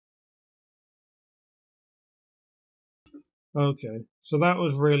Okay, so that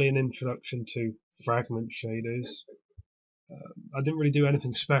was really an introduction to fragment shaders. I didn't really do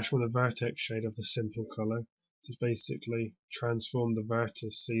anything special in the vertex shader of the simple color. Just basically transform the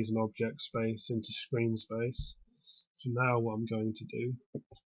vertices and object space into screen space. So now what I'm going to do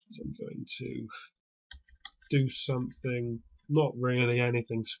is I'm going to do something, not really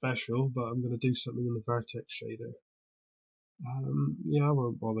anything special, but I'm going to do something in the vertex shader. Yeah, I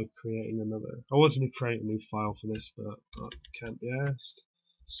won't bother creating another. I wanted to create a new file for this, but I can't be asked.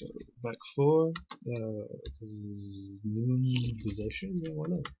 So vec4 position, yeah, why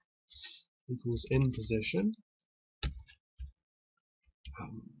not? Equals in position.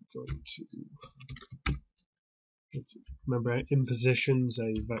 I'm going to remember in position's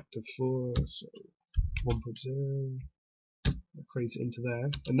a vector 4, so 1.0. I'll create it into there.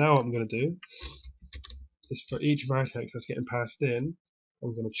 And now what I'm going to do is for each vertex that's getting passed in,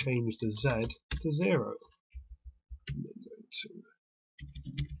 I'm going to change the z to 0. I'm going to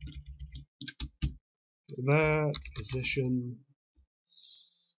do that, position,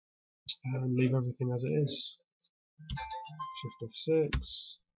 and leave everything as it is. Shift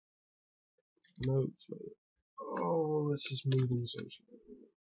F6. Note. Oh, this is moving so slow.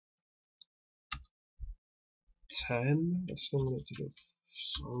 10? I just don't want it to go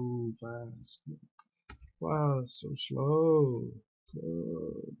so fast. Wow, that's so slow.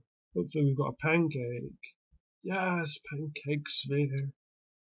 Good. Hopefully we've got a pancake. Yes, pancake sphere.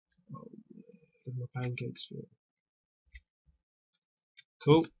 Oh, yeah, my pancake sphere.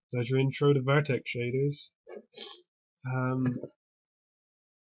 Cool. There's your intro to vertex shaders.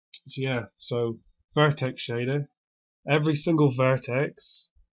 So yeah, so vertex shader. Every single vertex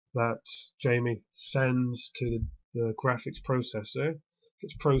that jME sends to the graphics processor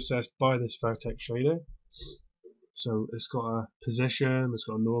gets processed by this vertex shader. So it's got a position, it's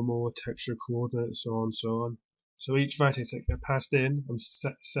got a normal, a texture coordinate, so on, so on. So each vertex that gets passed in, I'm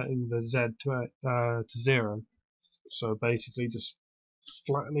setting the z to 0. So basically just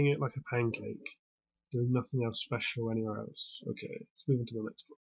flattening it like a pancake, doing nothing else special anywhere else. Okay, let's move on to the next one.